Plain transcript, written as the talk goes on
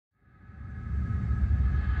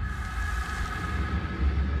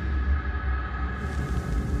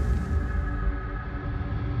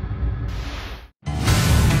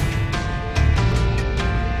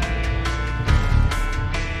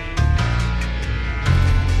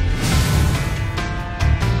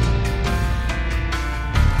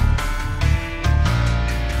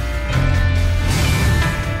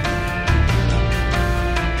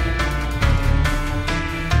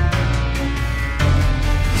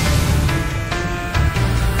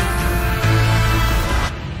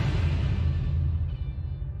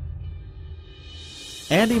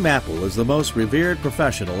Andy Mapple is the most revered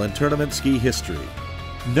professional in tournament ski history.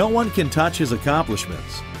 No one can touch his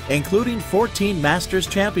accomplishments, including 14 Masters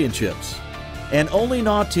Championships. And only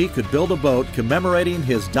Nautique could build a boat commemorating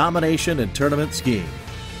his domination in tournament skiing.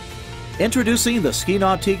 Introducing the Ski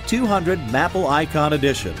Nautique 200 Mapple Icon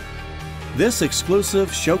Edition. This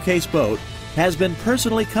exclusive showcase boat has been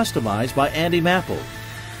personally customized by Andy Mapple.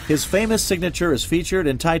 His famous signature is featured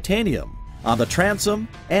in titanium, on the transom,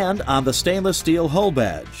 and on the stainless steel hull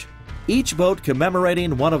badge, each boat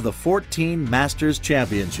commemorating one of the 14 Masters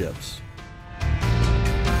Championships.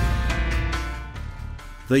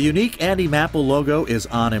 The unique Andy Mapple logo is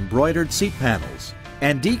on embroidered seat panels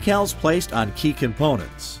and decals placed on key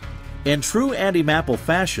components. In true Andy Mapple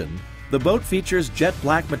fashion, the boat features jet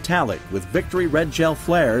black metallic with Victory red gel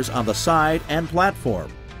flares on the side and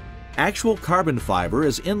platform. Actual carbon fiber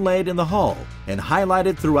is inlaid in the hull and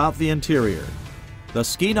highlighted throughout the interior. The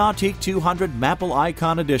Ski Nautique 200 Mapple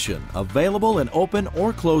Icon Edition, available in open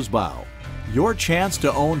or closed bow. Your chance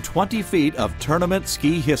to own 20 feet of tournament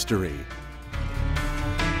ski history.